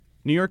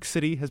New York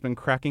City has been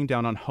cracking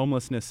down on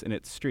homelessness in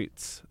its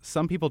streets.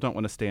 Some people don't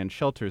want to stay in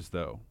shelters,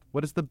 though.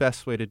 What is the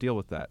best way to deal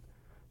with that?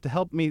 To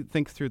help me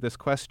think through this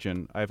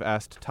question, I've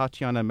asked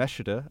Tatiana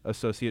Meshida,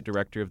 Associate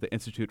Director of the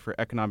Institute for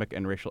Economic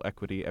and Racial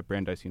Equity at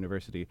Brandeis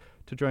University,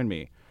 to join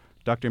me.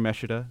 Dr.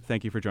 Meshida,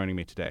 thank you for joining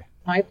me today.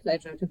 My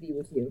pleasure to be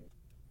with you.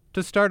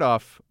 To start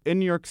off, in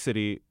New York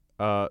City,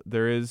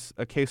 there is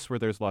a case where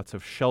there's lots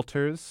of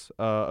shelters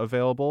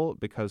available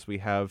because we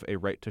have a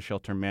right to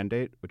shelter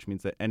mandate, which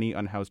means that any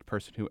unhoused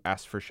person who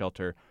asks for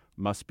shelter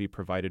must be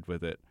provided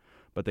with it,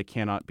 but they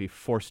cannot be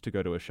forced to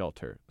go to a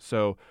shelter.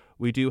 So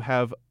we do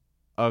have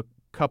a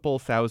couple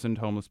thousand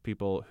homeless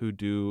people who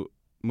do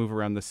move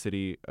around the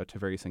city to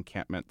various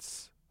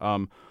encampments.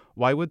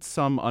 Why would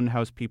some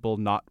unhoused people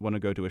not want to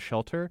go to a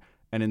shelter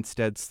and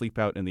instead sleep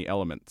out in the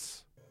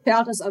elements?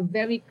 Shelters are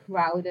very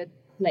crowded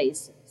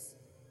places.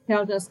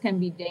 Shelters can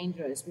be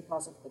dangerous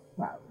because of the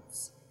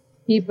crowds.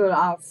 People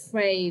are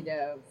afraid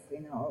of,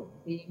 being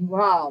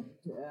robbed,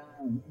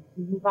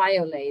 being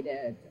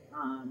violated.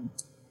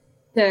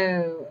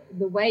 So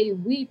the way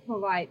we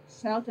provide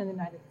shelter in the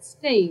United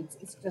States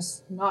is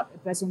just not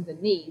addressing the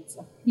needs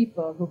of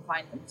people who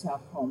find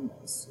themselves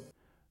homeless.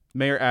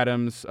 Mayor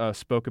Adams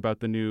spoke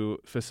about the new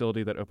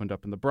facility that opened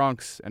up in the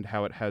Bronx and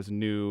how it has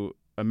new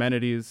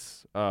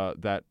amenities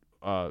that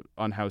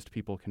unhoused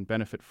people can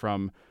benefit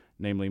from,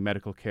 namely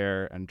medical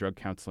care and drug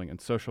counseling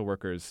and social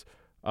workers.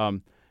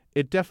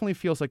 It definitely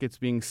feels like it's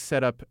being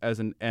set up as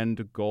an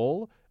end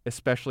goal,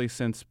 especially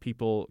since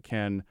people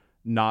can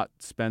not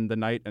spend the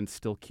night and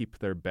still keep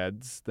their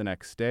beds the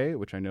next day,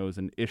 which I know is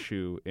an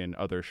issue in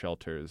other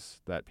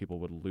shelters, that people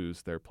would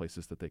lose their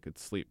places that they could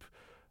sleep.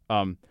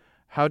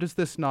 How does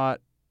this not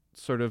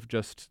sort of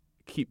just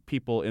keep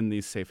people in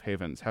these safe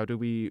havens? How do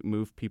we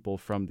move people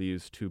from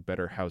these to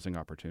better housing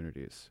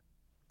opportunities?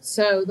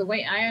 So the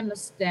way I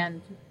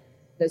understand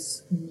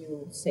this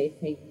new safe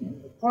haven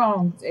in the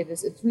Bronx,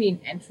 it's really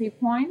an entry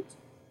point.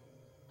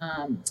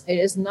 It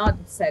is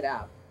not set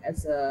up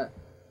as a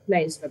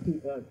place where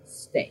people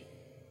stay.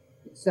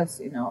 It's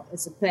just,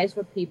 it's a place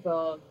for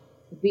people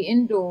to be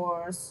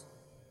indoors,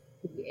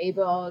 to be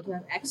able to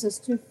have access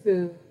to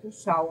food, to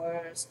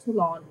showers, to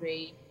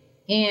laundry,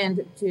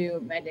 and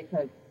to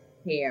medical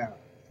care,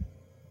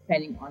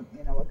 depending on,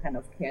 what kind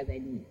of care they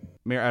need.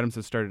 Mayor Adams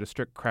has started a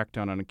strict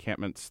crackdown on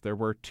encampments. There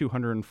were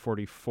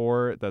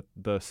 244 that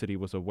the city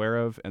was aware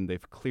of, and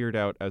they've cleared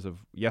out, as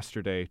of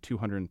yesterday,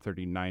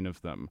 239 of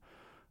them.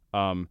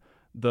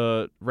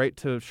 The right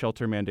to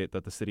shelter mandate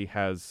that the city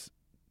has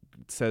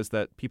says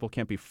that people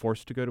can't be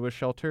forced to go to a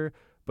shelter,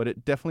 but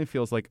it definitely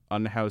feels like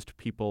unhoused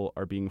people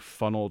are being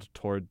funneled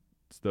towards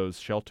those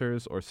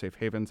shelters or safe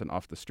havens and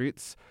off the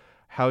streets.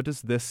 How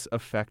does this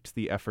affect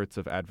the efforts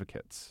of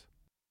advocates?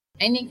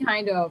 Any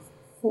kind of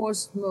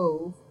forced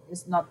move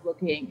is not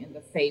working in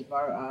the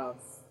favor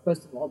of,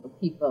 first of all, the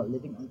people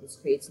living on the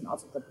streets and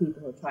also the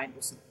people who are trying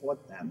to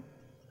support them,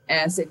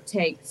 as it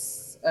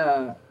takes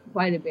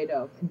quite a bit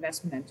of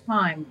investment and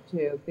time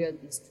to build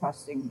these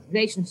trusting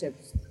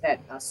relationships that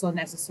are so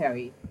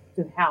necessary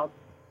to help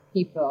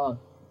people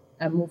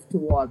move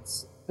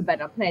towards a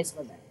better place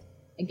for them.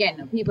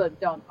 Again, people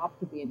don't opt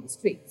to be in the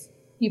streets.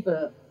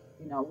 People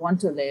want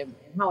to live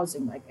in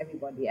housing like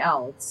everybody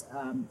else.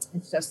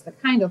 It's just the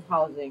kind of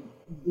housing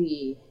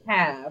we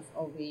have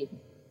or we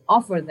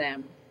offer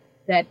them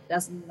that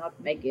does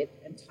not make it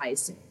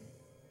enticing.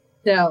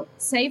 So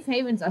safe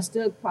havens are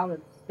still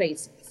crowded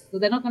spaces, so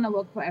they're not going to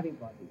work for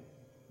everybody.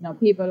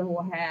 People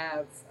who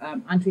have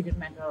untreated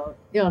mental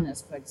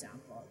illness, for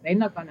example, they're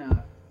not going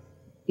to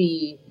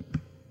be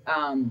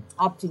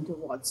opting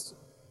towards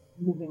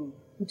moving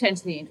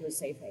potentially into a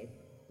safe haven.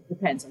 It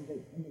depends on the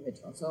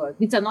individual. So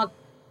these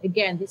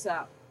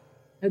are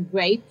a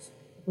great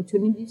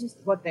opportunities,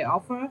 what they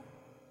offer,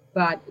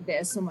 but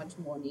there's so much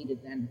more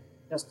needed than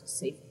just a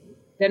safe haven.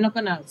 They're not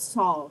going to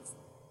solve,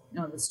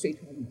 the street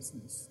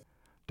homelessness.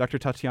 Dr.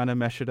 Tatiana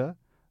Meshida,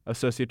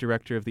 Associate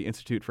Director of the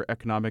Institute for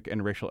Economic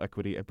and Racial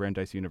Equity at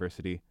Brandeis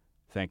University,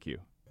 thank you.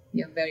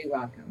 You're very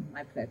welcome.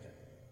 My pleasure.